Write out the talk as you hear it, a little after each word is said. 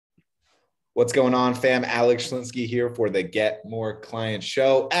What's going on, fam? Alex Schlinsky here for the Get More Clients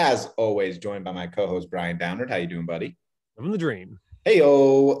show. As always, joined by my co-host, Brian Downard. How you doing, buddy? Living the dream.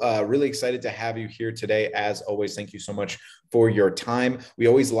 Really excited to have you here today. As always, thank you so much for your time. We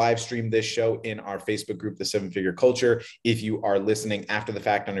always live stream this show in our Facebook group, The Seven Figure Culture. If you are listening after the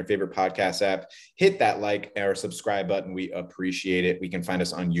fact on your favorite podcast app, hit that like or subscribe button. We appreciate it. We can find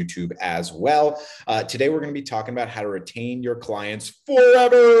us on YouTube as well. Today, we're going to be talking about how to retain your clients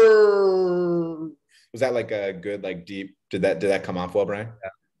forever. Was that like a good, like deep, did that come off well, Brian?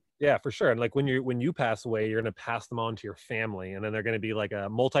 Yeah, for sure. And like when you pass away, you're going to pass them on to your family, and then they're going to be like a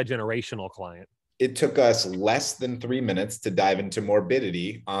multi-generational client. It took us less than 3 minutes to dive into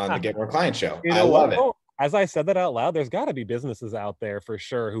morbidity on the Get More Client show. I love it. As I said that out loud, there's got to be businesses out there for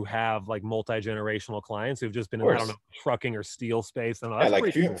sure who have like multi-generational clients who've just been in, I don't know, trucking or steel space. And that's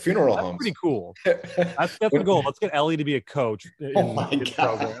like cool. Funeral that's homes. Pretty cool. That's the goal. Let's get Ellie to be a coach. Oh my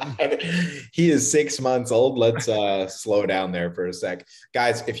God. He is 6 months old. Let's slow down there for a sec.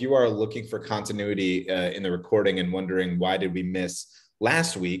 Guys, if you are looking for continuity in the recording and wondering why did we miss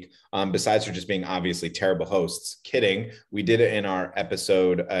last week, besides for just being obviously terrible hosts, kidding, we did it in our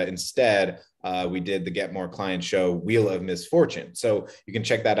episode instead. We did the Get More Client show, Wheel of Misfortune. So you can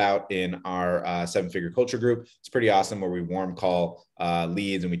check that out in our Seven Figure Culture group. It's pretty awesome, where we warm call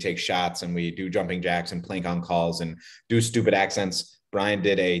leads and we take shots and we do jumping jacks and plank on calls and do stupid accents. Brian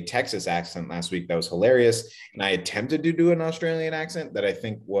did a Texas accent last week that was hilarious. And I attempted to do an Australian accent that I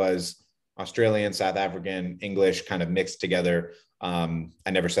think was Australian, South African, English kind of mixed together.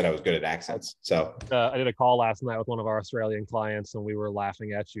 I never said I was good at accents. So I did a call last night with one of our Australian clients, and we were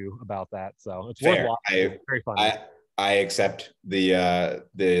laughing at you about that. So it's worth watching. It's very funny. I accept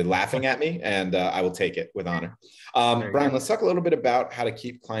the laughing at me, and I will take it with honor. Brian, let's talk a little bit about how to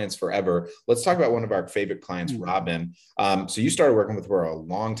keep clients forever. Let's talk about one of our favorite clients, Robin. So you started working with her a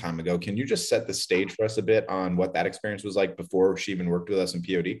long time ago. Can you just set the stage for us a bit on what that experience was like before she even worked with us in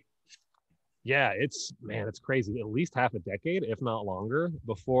POD? Yeah, it's crazy. At least half a decade, if not longer,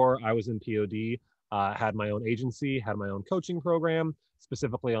 before I was in POD. Had my own agency, had my own coaching program,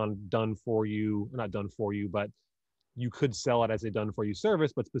 specifically on done for you, not done for you, but you could sell it as a done for you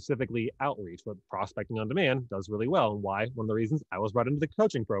service, but specifically outreach. But prospecting on demand does really well. And why? One of the reasons I was brought into the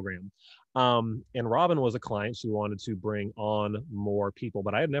coaching program. And Robin was a client. She wanted to bring on more people,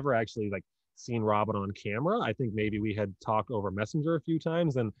 but I had never actually seen Robin on camera. I think maybe we had talked over Messenger a few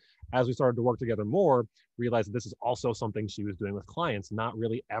times. And as we started to work together more, realized that this is also something she was doing with clients, not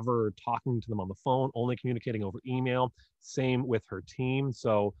really ever talking to them on the phone, only communicating over email. Same with her team.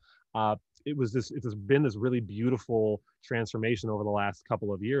 So it's been this really beautiful transformation over the last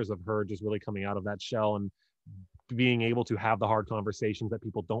couple of years of her just really coming out of that shell and being able to have the hard conversations that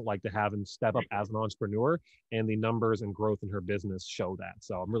people don't like to have and step up as an entrepreneur, and the numbers and growth in her business show that.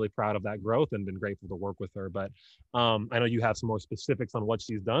 So I'm really proud of that growth and been grateful to work with her. But I know you have some more specifics on what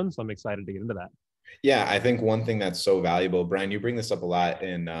she's done, so I'm excited to get into that. Yeah, I think one thing that's so valuable, Brian, you bring this up a lot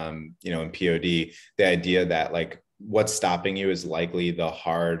in, in POD, the idea that what's stopping you is likely the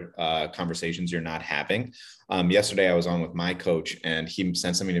hard conversations you're not having. Yesterday, I was on with my coach, and he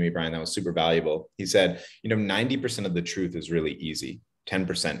sent something to me, Brian, that was super valuable. He said, 90% of the truth is really easy.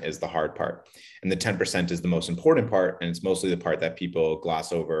 10% is the hard part. And the 10% is the most important part. And it's mostly the part that people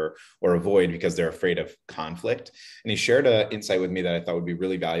gloss over or avoid because they're afraid of conflict. And he shared an insight with me that I thought would be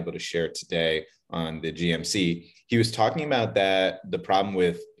really valuable to share today on the GMC. He was talking about that the problem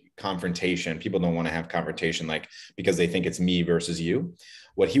with confrontation, people don't want to have confrontation because they think it's me versus you.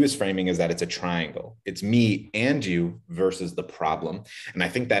 What he was framing is that it's a triangle. It's me and you versus the problem. And I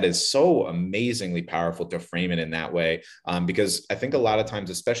think that is so amazingly powerful to frame it in that way, because I think a lot of times,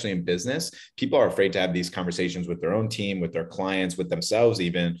 especially in business, people are afraid to have these conversations with their own team, with their clients, with themselves,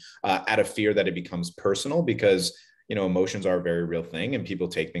 even out of fear that it becomes personal, because emotions are a very real thing and people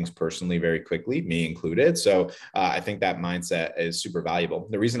take things personally very quickly, me included. So I think that mindset is super valuable.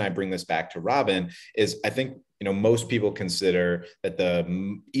 The reason I bring this back to Robin is I think, most people consider that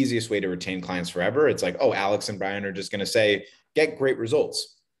the easiest way to retain clients forever, it's like, oh, Alex and Brian are just going to say, get great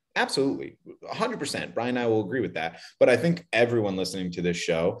results. Absolutely. 100%. Brian and I will agree with that. But I think everyone listening to this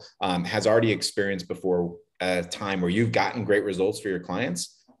show has already experienced before a time where you've gotten great results for your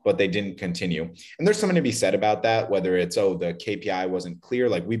clients, but they didn't continue. And there's something to be said about that, whether it's, the KPI wasn't clear,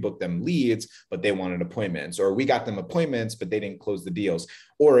 we booked them leads, but they wanted appointments, or we got them appointments, but they didn't close the deals.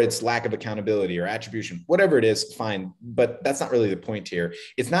 or it's lack of accountability or attribution, whatever it is, fine. But that's not really the point here.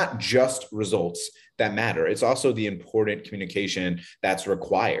 It's not just results that matter. It's also the important communication that's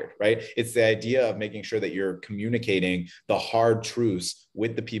required, right? It's the idea of making sure that you're communicating the hard truths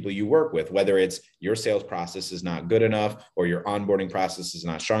with the people you work with, whether it's your sales process is not good enough, or your onboarding process is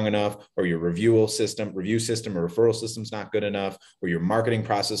not strong enough, or your review system or referral system is not good enough, or your marketing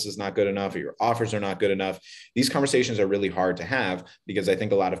process is not good enough, or your offers are not good enough. These conversations are really hard to have because I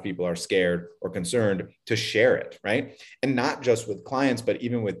think a lot of people are scared or concerned to share it, right? And not just with clients, but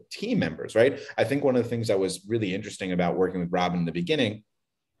even with team members, right? I think one of the things that was really interesting about working with Robin in the beginning,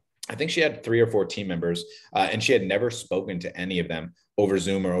 I think she had 3 or 4 team members, and she had never spoken to any of them over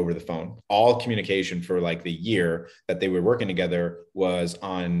Zoom or over the phone. All communication for like the year that they were working together was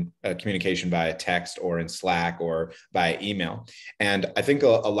on communication via text or in Slack or via email. And I think a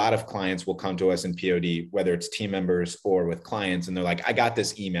lot of clients will come to us in POD, whether it's team members or with clients, and they're like, I got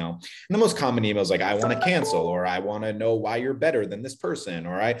this email. And the most common email is like, I want to cancel, or I want to know why you're better than this person,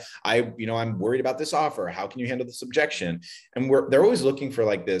 or I'm worried about this offer. How can you handle this objection? And they're always looking for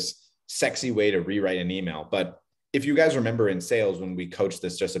like this sexy way to rewrite an email. But if you guys remember in sales, when we coached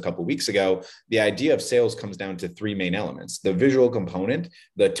this just a couple of weeks ago, the idea of sales comes down to 3 main elements: the visual component,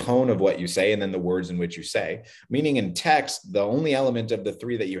 the tone of what you say, and then the words in which you say. Meaning in text, the only element of the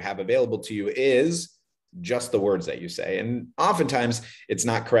 3 that you have available to you is just the words that you say. And oftentimes it's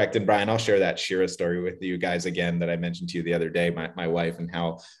not correct. And Brian, I'll share that Shira story with you guys again that I mentioned to you the other day, my wife, and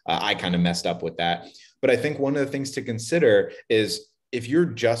how I kind of messed up with that. But I think one of the things to consider is, if you're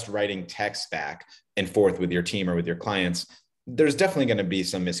just writing text back and forth with your team or with your clients, there's definitely going to be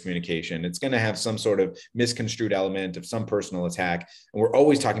some miscommunication. It's going to have some sort of misconstrued element of some personal attack. And we're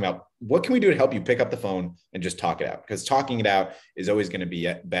always talking about, what can we do to help you pick up the phone and just talk it out? Because talking it out is always going to be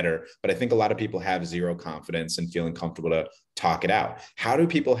better. But I think a lot of people have zero confidence in feeling comfortable to talk it out. How do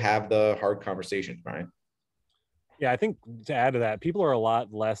people have the hard conversations, Brian? Yeah, I think to add to that, people are a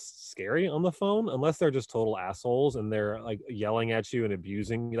lot less scary on the phone unless they're just total assholes and they're like yelling at you and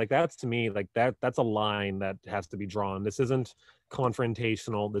abusing you. Like that's, to me, like that's a line that has to be drawn. This isn't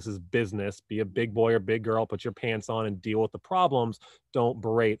confrontational. This is business. Be a big boy or big girl, put your pants on and deal with the problems. Don't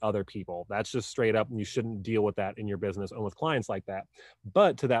berate other people. That's just straight up, and you shouldn't deal with that in your business and with clients like that.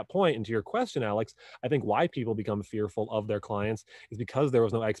 But to that point, and to your question, Alex, I think why people become fearful of their clients is because there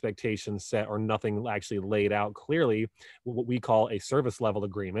was no expectation set or nothing actually laid out clearly, what we call a service level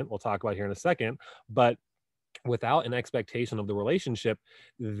agreement. We'll talk about here in a second. But without an expectation of the relationship,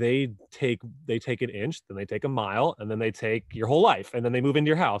 they take an inch, then they take a mile, and then they take your whole life, and then they move into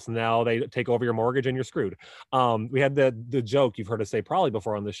your house, and now they take over your mortgage, and you're screwed. We had the joke you've heard us say probably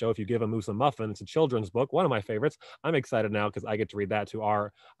before on the show: if you give a moose a muffin, it's a children's book. One of my favorites. I'm excited now because I get to read that to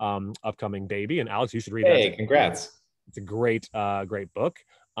our upcoming baby. And Alex, you should read that. Hey, congrats. It's a great book.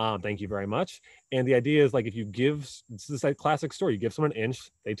 Thank you very much. And the idea is, like, if you give, this is a classic story, you give someone an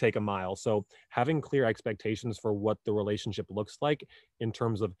inch, they take a mile. So having clear expectations for what the relationship looks like in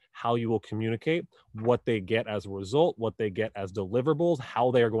terms of how you will communicate, what they get as a result, what they get as deliverables,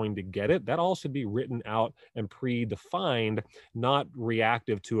 how they are going to get it, that all should be written out and predefined, not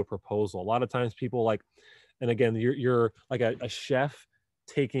reactive to a proposal. A lot of times people like, and again, you're like a chef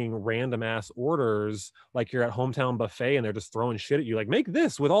taking random ass orders, like you're at Hometown Buffet and they're just throwing shit at you, like, make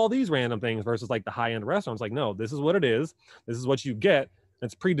this with all these random things, versus like the high-end restaurants. Like, no, this is what it is, this is what you get.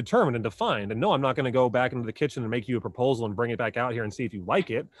 It's predetermined and defined. And no, I'm not going to go back into the kitchen and make you a proposal and bring it back out here and see if you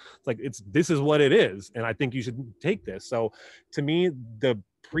like it. It's like, this is what it is, and I think you should take this. So to me, the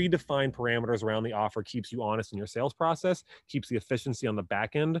predefined parameters around the offer keeps you honest in your sales process, keeps the efficiency on the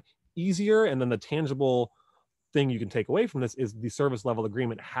back end easier. And then the tangible thing you can take away from this is the service level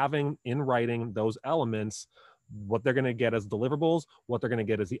agreement, having in writing those elements, what they're going to get as deliverables, what they're going to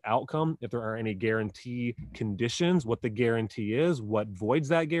get as the outcome, if there are any guarantee conditions, what the guarantee is, what voids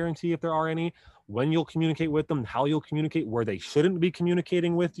that guarantee if there are any, when you'll communicate with them, how you'll communicate, where they shouldn't be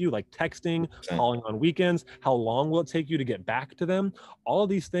communicating with you, like texting, calling on weekends, how long will it take you to get back to them. All of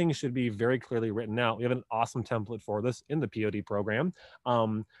these things should be very clearly written out. We have an awesome template for this in the POD program.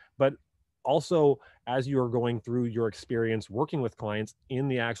 But also, as you're going through your experience working with clients in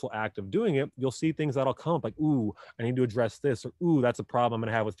the actual act of doing it, you'll see things that'll come up like, ooh, I need to address this, or ooh, that's a problem I'm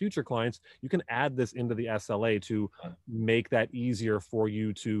going to have with future clients. You can add this into the SLA to make that easier for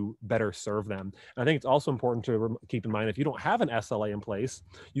you to better serve them. And I think it's also important to keep in mind, if you don't have an SLA in place,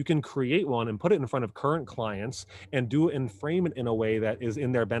 you can create one and put it in front of current clients and do it and frame it in a way that is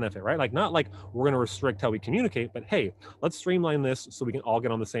in their benefit, right? Like, not like we're going to restrict how we communicate, but hey, let's streamline this so we can all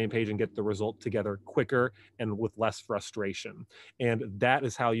get on the same page and get the result together quicker and with less frustration. And that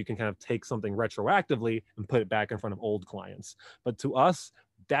is how you can kind of take something retroactively and put it back in front of old clients. But to us,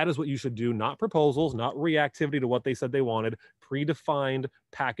 That is what you should do, not proposals, not reactivity to what they said they wanted, predefined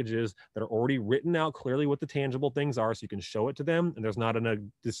packages that are already written out clearly what the tangible things are so you can show it to them and there's not a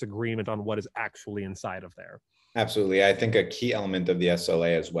disagreement on what is actually inside of there. Absolutely. I think a key element of the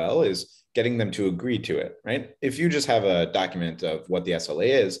SLA as well is getting them to agree to it, right? If you just have a document of what the SLA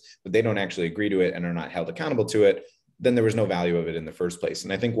is, but they don't actually agree to it and are not held accountable to it, then there was no value of it in the first place.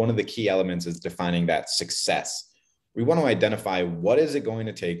 And I think one of the key elements is defining that success. We want to identify what is it going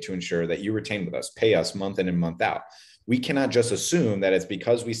to take to ensure that you retain with us, pay us month in and month out. We cannot just assume that it's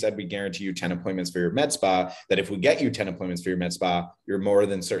because we said we guarantee you 10 appointments for your med spa, that if we get you 10 appointments for your med spa, you're more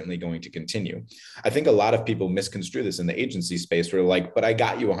than certainly going to continue. I think a lot of people misconstrue this in the agency space where they're like, but I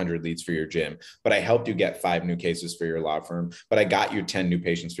got you 100 leads for your gym, but I helped you get 5 new cases for your law firm, but I got you 10 new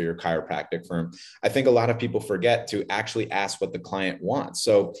patients for your chiropractic firm. I think a lot of people forget to actually ask what the client wants.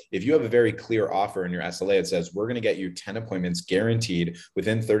 So if you have a very clear offer in your SLA, it says, we're going to get you 10 appointments guaranteed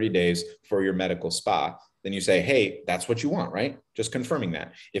within 30 days for your medical spa. Then you say, hey, that's what you want, right? Just confirming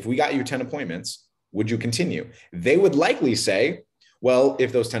that. If we got you 10 appointments, would you continue? They would likely say, well,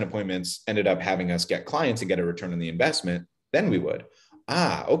 if those 10 appointments ended up having us get clients and get a return on the investment, then we would.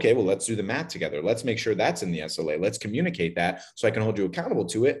 Okay, well, let's do the math together. Let's make sure that's in the SLA. Let's communicate that so I can hold you accountable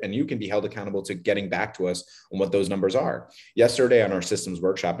to it and you can be held accountable to getting back to us on what those numbers are. Yesterday on our systems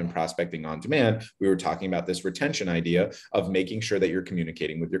workshop in Prospecting on Demand, we were talking about this retention idea of making sure that you're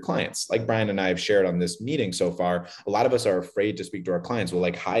communicating with your clients. Like Brian and I have shared on this meeting so far, a lot of us are afraid to speak to our clients. We'll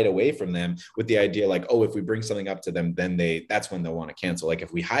like hide away from them with the idea like, oh, if we bring something up to them, then that's when they'll want to cancel. Like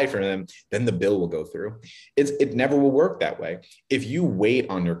if we hide from them, then the bill will go through. It never will work that way. If you wait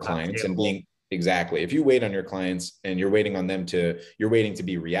on your clients and being exactly, if you wait on your clients and you're waiting to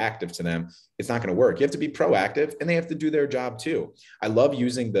be reactive to them, it's not going to work. You have to be proactive and they have to do their job too. I love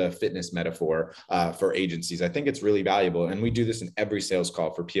using the fitness metaphor for agencies. I think it's really valuable. And we do this in every sales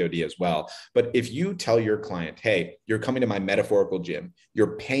call for POD as well. But if you tell your client, hey, you're coming to my metaphorical gym,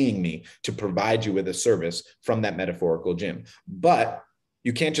 you're paying me to provide you with a service from that metaphorical gym, but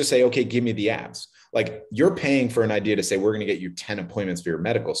you can't just say, okay, give me the abs. Like you're paying for an idea to say, we're going to get you 10 appointments for your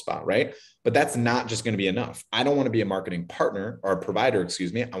medical spa, right? But that's not just going to be enough. I don't want to be a marketing partner or a provider,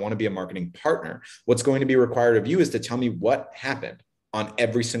 excuse me. I want to be a marketing partner. What's going to be required of you is to tell me what happened on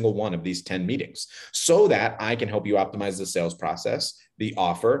every single one of these 10 meetings so that I can help you optimize the sales process, the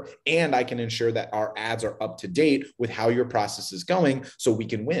offer, and I can ensure that our ads are up to date with how your process is going so we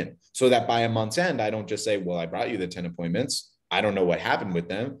can win. So that by a month's end, I don't just say, well, I brought you the 10 appointments. I don't know what happened with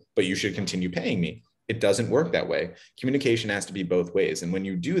them, but you should continue paying me. It doesn't work that way. Communication has to be both ways. And when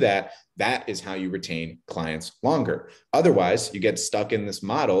you do that, that is how you retain clients longer. Otherwise, you get stuck in this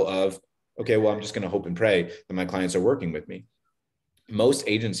model of, okay, well, I'm just going to hope and pray that my clients are working with me. Most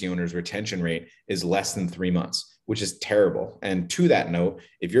agency owners' retention rate is less than 3 months, which is terrible. And to that note,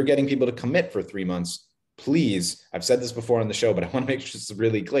 if you're getting people to commit for 3 months, please, I've said this before on the show, but I want to make sure this is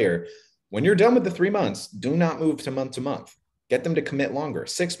really clear. When you're done with the 3 months, do not move to month. Get them to commit longer,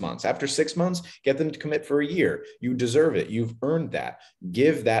 6 months. After 6 months, get them to commit for a year. You deserve it. You've earned that.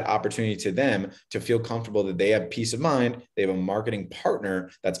 Give that opportunity to them to feel comfortable that they have peace of mind. They have a marketing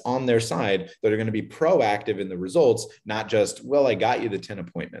partner that's on their side that are going to be proactive in the results, not just, well, I got you the 10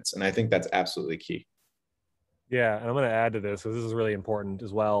 appointments. And I think that's absolutely key. Yeah. And I'm going to add to this, because this is really important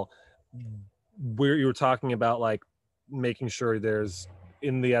as well. Where you were talking about like making sure there's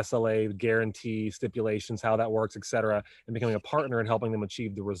in the SLA guarantee stipulations, how that works, et cetera, and becoming a partner and helping them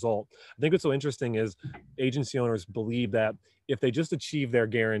achieve the result. I think what's so interesting is agency owners believe that if they just achieve their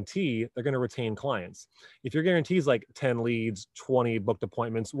guarantee, they're going to retain clients. If your guarantee is like 10 leads, 20 booked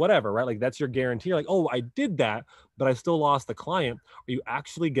appointments, whatever, right? Like that's your guarantee. You're like, oh, I did that, but I still lost the client. Are you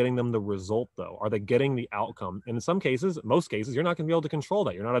actually getting them the result though? Are they getting the outcome? And in some cases, most cases, you're not going to be able to control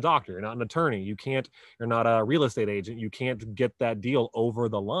that. You're not a doctor. You're not an attorney. You're not a real estate agent. You can't get that deal over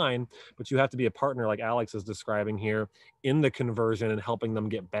the line, but you have to be a partner like Alex is describing here in the conversion and helping them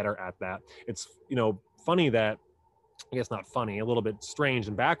get better at that. It's, funny that, I guess not funny, a little bit strange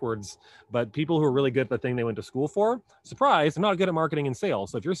and backwards, but people who are really good at the thing they went to school for, surprise, they're not good at marketing and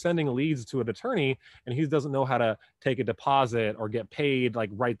sales. So if you're sending leads to an attorney and he doesn't know how to take a deposit or get paid like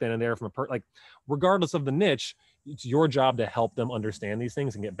right then and there from regardless of the niche, it's your job to help them understand these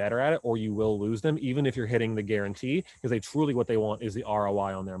things and get better at it, or you will lose them, even if you're hitting the guarantee, because what they want is the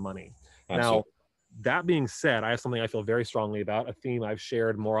ROI on their money. Absolutely. Now, That being said, I have something I feel very strongly about, a theme I've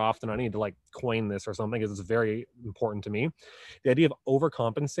shared more often. I need to like coin this or something because it's very important to me. The idea of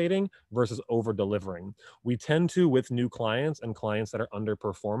overcompensating versus over delivering. We tend to, with new clients and clients that are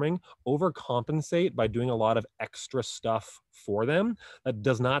underperforming, overcompensate by doing a lot of extra stuff for them that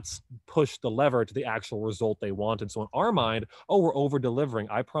does not push the lever to the actual result they wanted. So in our mind, oh, we're over delivering.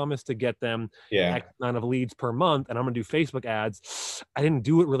 I promised to get them Yeah. X amount of leads per month, and I'm going to do Facebook ads. I didn't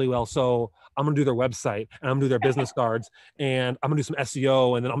do it really well. So I'm going to do their website and I'm going to do their business cards and I'm going to do some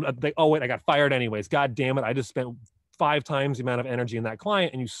SEO. And then I'm like, oh, wait, I got fired anyways. God damn it. I just spent 5 times the amount of energy in that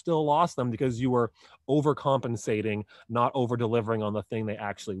client and you still lost them because you were overcompensating, not over delivering on the thing they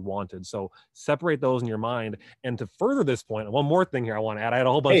actually wanted. So separate those in your mind. And to further this point, one more thing here I want to add. I had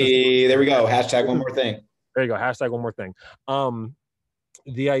a whole bunch of. Hey, there we go. Hashtag one more thing. There you go. Hashtag one more thing.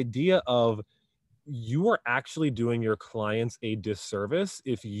 The idea of you are actually doing your clients a disservice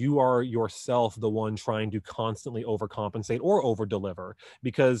if you are yourself the one trying to constantly overcompensate or over deliver,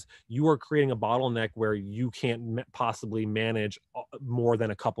 because you are creating a bottleneck where you can't possibly manage more than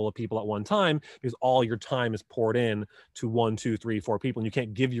a couple of people at one time because all your time is poured in to 1, 2, 3, 4 people and you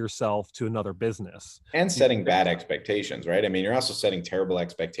can't give yourself to another business. And setting bad expectations, right? I mean, you're also setting terrible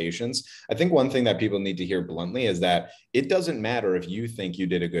expectations. I think one thing that people need to hear bluntly is that it doesn't matter if you think you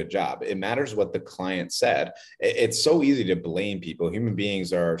did a good job. It matters what the client said. It's so easy to blame people. Human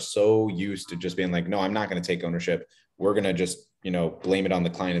beings are so used to just being like, no, I'm not going to take ownership. We're going to just, blame it on the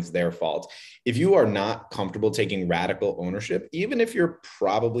client. It's their fault. If you are not comfortable taking radical ownership, even if you're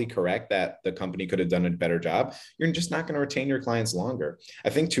probably correct that the company could have done a better job, you're just not going to retain your clients longer. I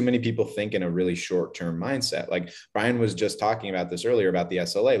think too many people think in a really short-term mindset. Like Brian was just talking about this earlier about the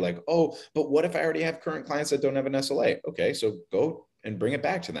SLA, like, oh, but what if I already have current clients that don't have an SLA? Okay, so go and bring it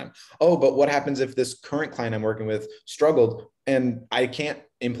back to them. Oh, but what happens if this current client I'm working with struggled and I can't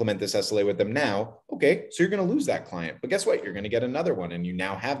implement this SLA with them now? Okay, so you're going to lose that client. But guess what? You're going to get another one and you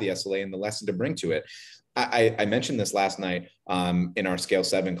now have the SLA and the lesson to bring to it. I mentioned this last night in our Scale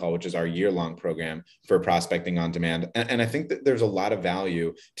 7 call, which is our year-long program for prospecting on demand. And I think that there's a lot of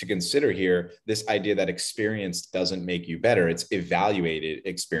value to consider here, this idea that experience doesn't make you better. It's evaluated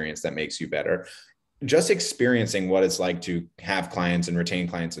experience that makes you better. Just experiencing what it's like to have clients and retain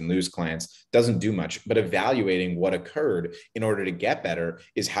clients and lose clients doesn't do much, but evaluating what occurred in order to get better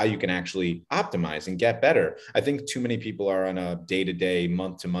is how you can actually optimize and get better. I think too many people are on a day-to-day,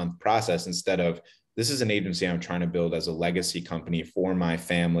 month-to-month process instead of, this is an agency I'm trying to build as a legacy company for my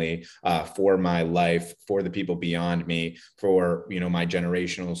family, for my life, for the people beyond me, for my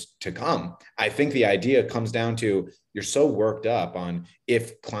generationals to come. I think the idea comes down to, you're so worked up on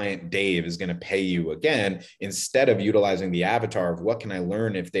if client Dave is going to pay you again, instead of utilizing the avatar of what can I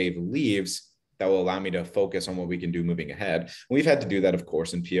learn if Dave leaves that will allow me to focus on what we can do moving ahead. And we've had to do that, of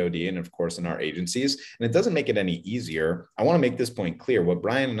course, in POD and of course in our agencies, and it doesn't make it any easier. I want to make this point clear. What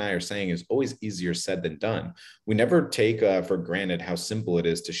Brian and I are saying is always easier said than done. We never take for granted how simple it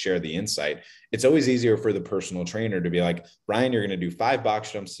is to share the insight. It's always easier for the personal trainer to be like, Brian, you're going to do 5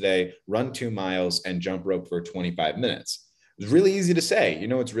 box jumps today, run 2 miles and jump rope for 25 minutes. It's really easy to say.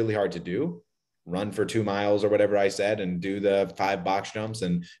 It's really hard to do. Run for 2 miles or whatever I said and do the 5 box jumps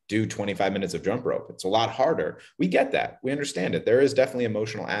and do 25 minutes of jump rope. It's a lot harder. We get that. We understand it. There is definitely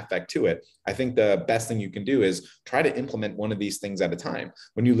emotional affect to it. I think the best thing you can do is try to implement one of these things at a time.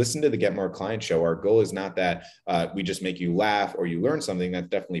 When you listen to the Get More Client Show, our goal is not that we just make you laugh or you learn something. That's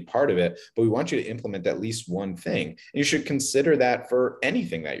definitely part of it, but we want you to implement at least one thing. And you should consider that for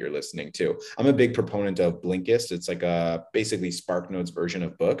anything that you're listening to. I'm a big proponent of Blinkist. It's like a basically SparkNotes version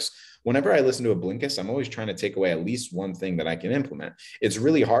of books. Whenever I listen to a Blinkist, I'm always trying to take away at least one thing that I can implement. It's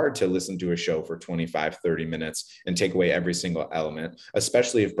really hard to listen to a show for 25, 30 minutes and take away every single element,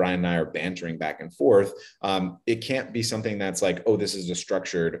 especially if Brian and I are bantering back and forth. It can't be something that's like, oh, this is a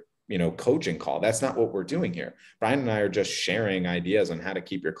structured coaching call. That's not what we're doing here. Brian and I are just sharing ideas on how to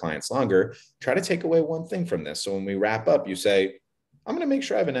keep your clients longer. Try to take away one thing from this. So when we wrap up, you say, I'm going to make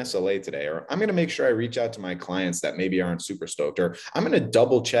sure I have an SLA today, or I'm going to make sure I reach out to my clients that maybe aren't super stoked, or I'm going to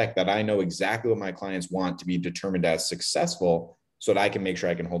double check that I know exactly what my clients want to be determined as successful so that I can make sure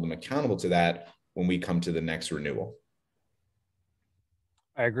I can hold them accountable to that when we come to the next renewal.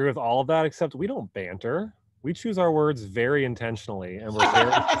 I agree with all of that, except we don't banter. We choose our words very intentionally, and we're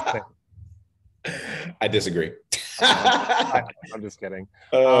very. I disagree. I'm just kidding.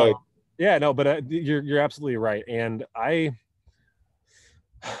 Yeah, no, but you're absolutely right, and I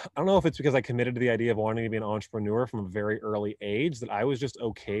don't know if it's because I committed to the idea of wanting to be an entrepreneur from a very early age that I was just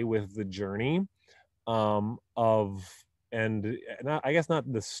okay with the journey of and not, I guess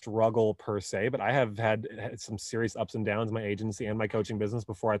not the struggle per se, but I have had some serious ups and downs in my agency and my coaching business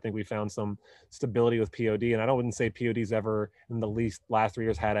before I think we found some stability with POD. And I don't wouldn't say POD's ever in the least last 3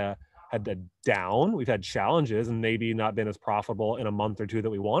 years had a down. We've had challenges and maybe not been as profitable in a month or two that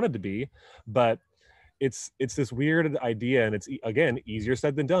we wanted to be, but it's this weird idea, and it's again easier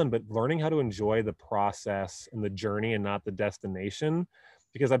said than done, but learning how to enjoy the process and the journey and not the destination.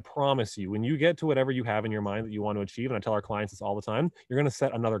 Because I promise you, when you get to whatever you have in your mind that you want to achieve, and I tell our clients this all the time, you're going to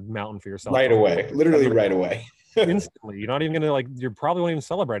set another mountain for yourself Right away, literally right away. instantly. You're not even going to like, you probably won't even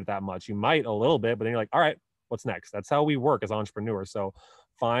celebrate it that much. You might a little bit, but then you're like, all right, what's next? That's how we work as entrepreneurs. So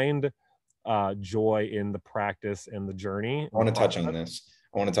find joy in the practice and the journey. I want to touch on this.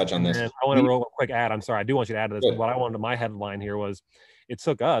 I want to roll a quick ad. I'm sorry, I do want you to add to this. Good. What I wanted, my headline here was, it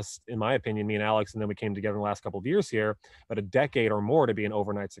took us, in my opinion, me and Alex, and then we came together in the last couple of years here, but a decade or more to be an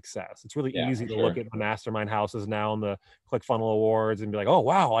overnight success. It's really easy to look at the mastermind houses now and the ClickFunnels Awards and be like, oh,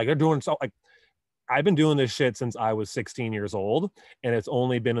 wow, like they're doing so. Like, I've been doing this shit since I was 16 years old, and it's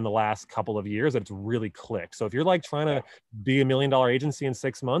only been in the last couple of years that it's really clicked. So if you're like trying to be $1 million agency in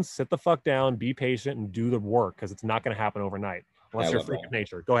 6 months, sit the fuck down, be patient, and do the work, because it's not going to happen overnight unless you're a freak of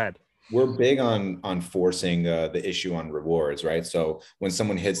nature. Go ahead. We're big on forcing the issue on rewards, right? So when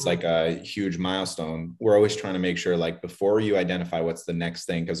someone hits like a huge milestone, we're always trying to make sure, like, before you identify what's the next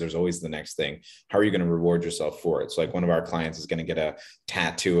thing, because there's always the next thing, how are you going to reward yourself for it? So like one of our clients is going to get a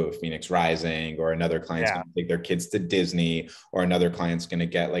tattoo of Phoenix Rising, or another client's going to take their kids to Disney, or another client's going to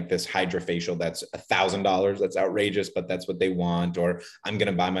get like this hydrofacial that's $1,000. That's outrageous, but that's what they want. Or I'm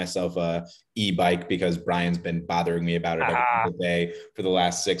going to buy myself a e-bike because Brian's been bothering me about it every single day for the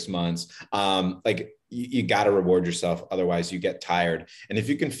last 6 months. Like you got to reward yourself, otherwise you get tired. And if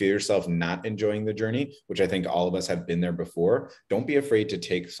you can feel yourself not enjoying the journey, which I think all of us have been there before, don't be afraid to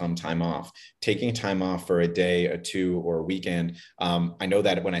take some time off. Taking time off for a day, a two, or a weekend. I know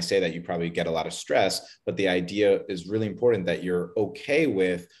that when I say that, you probably get a lot of stress, but the idea is really important that you're okay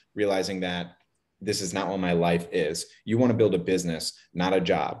with realizing that this is not what my life is. You want to build a business, not a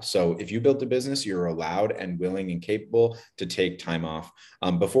job. So if you built a business, you're allowed and willing and capable to take time off.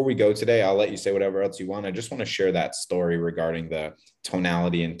 Before we go today, I'll let you say whatever else you want. I just want to share that story regarding the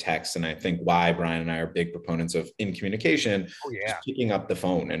tonality in text. And I think why Brian and I are big proponents of in communication, just picking up the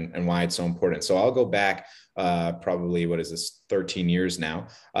phone, and why it's so important. So I'll go back probably, what is this, 13 years now.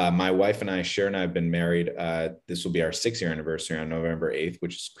 My wife and I, Sharon, and I have been married. This will be our 6-year anniversary on November 8th,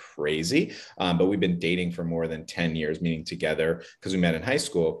 which is crazy. But we've been dating for more than 10 years, meaning together, because we met in high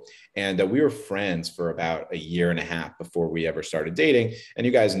school. And we were friends for about a year and a half before we ever started dating. And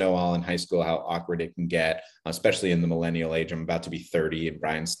you guys know all in high school how awkward it can get, especially in the millennial age. I'm about to be 30 and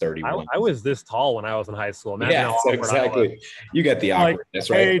Brian's 31. I was this tall when I was in high school. Imagine so exactly. You get the awkwardness,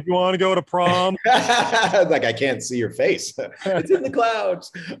 like, right? Hey, do you want to go to prom? Like, I can't see your face. It's in the clouds.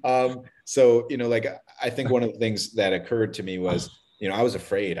 So, like, I think one of the things that occurred to me was, I was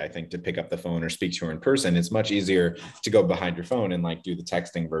afraid, I think, to pick up the phone or speak to her in person. It's much easier to go behind your phone and like do the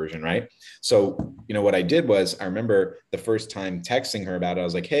texting version, right? So, what I did was, I remember the first time texting her about it, I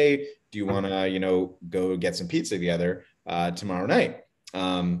was like, hey, do you want to, go get some pizza together tomorrow night?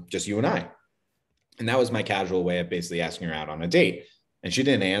 Just you and I. And that was my casual way of basically asking her out on a date. And she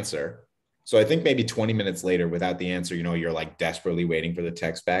didn't answer. So I think maybe 20 minutes later, without the answer, you're like desperately waiting for the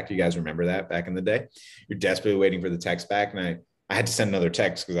text back. You guys remember that back in the day? You're desperately waiting for the text back. And I had to send another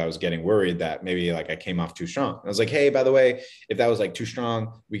text because I was getting worried that maybe like I came off too strong. I was like, hey, by the way, if that was like too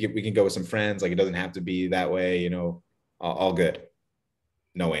strong, we can go with some friends. Like, it doesn't have to be that way, all good.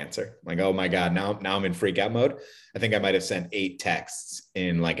 No answer. Like, oh my God, now I'm in freak out mode. I think I might have sent 8 texts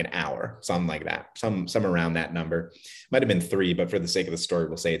in like an hour, something like that, some around that number. Might have been 3, but for the sake of the story,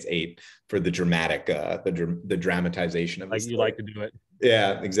 we'll say it's 8 for the dramatic, the dramatization of it. Like you like to do it.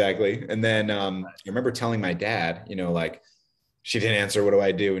 Yeah, exactly. And then I remember telling my dad, like, she didn't answer. What do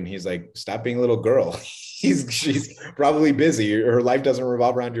I do? And he's like, stop being a little girl. She's probably busy. Her life doesn't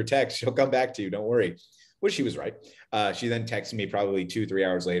revolve around your text. She'll come back to you. Don't worry. Which she was right. She then texted me probably 2-3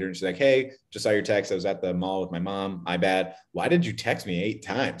 hours later, and she's like, hey, just saw your text. I was at the mall with my mom. My bad. Why did you text me 8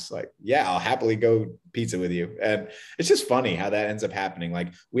 times? Like, yeah, I'll happily go pizza with you. And it's just funny how that ends up happening.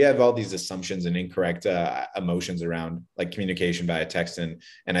 Like, we have all these assumptions and incorrect emotions around like communication via text. And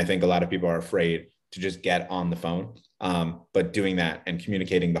I think a lot of people are afraid to just get on the phone. But doing that and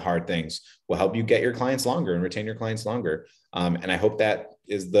communicating the hard things will help you get your clients longer and retain your clients longer. And I hope that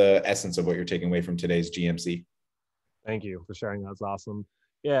is the essence of what you're taking away from today's GMC. Thank you for sharing. That's awesome.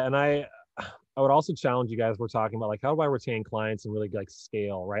 Yeah. And I would also challenge you guys. We're talking about like, how do I retain clients and really like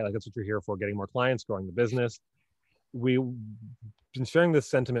scale, right? Like, that's what you're here for, getting more clients, growing the business. We've been sharing this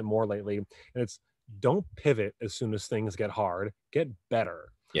sentiment more lately, and it's don't pivot as soon as things get hard, get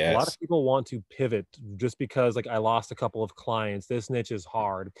better. A lot of Yes. people want to pivot just because, like, I lost a couple of clients. This niche is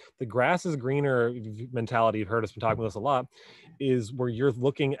hard. The grass is greener mentality, you've heard us been talking about this a lot, is where you're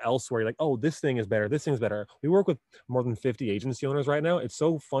looking elsewhere. You're like, oh, this thing is better. This thing's better. We work with more than 50 agency owners right now. It's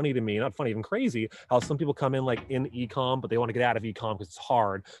so funny to me, not funny, even crazy, how some people come in like in ecom, but they want to get out of ecom because it's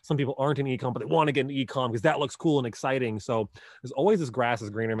hard. Some people aren't in ecom, but they want to get in ecom because that looks cool and exciting. So there's always this grass is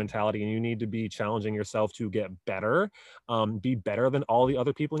greener mentality, and you need to be challenging yourself to get better, be better than all the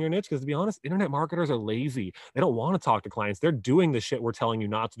other people in your niche. Because to be honest, internet marketers are lazy. They don't want to talk to clients. They're doing the shit we're telling you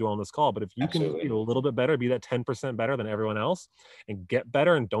not to do on this call. But if you can just be Absolutely. a little bit better, be that 10% better than everyone else, and get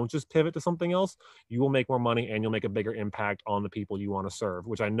better, and don't just pivot to something else, you will make more money and you'll make a bigger impact on the people you want to serve,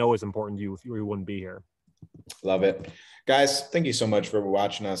 which I know is important to you. If you wouldn't be here. Love it. Guys, thank you so much for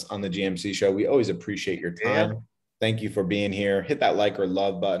watching us on the GMC show. We always appreciate your Yeah. time. Thank you for being here. Hit that like or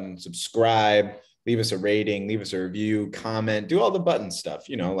love button, subscribe, leave us a rating, leave us a review, comment, do all the button stuff,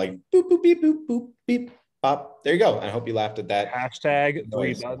 you know, like boop, boop, beep, boop, boop, beep, pop. There you go. I hope you laughed at that. Hashtag three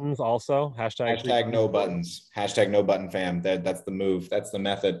Noise. buttons also. Hashtag three Hashtag buttons. no buttons. Hashtag no button fam. That's the move. That's the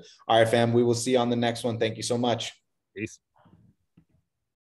method. All right, fam. We will see you on the next one. Thank you so much. Peace.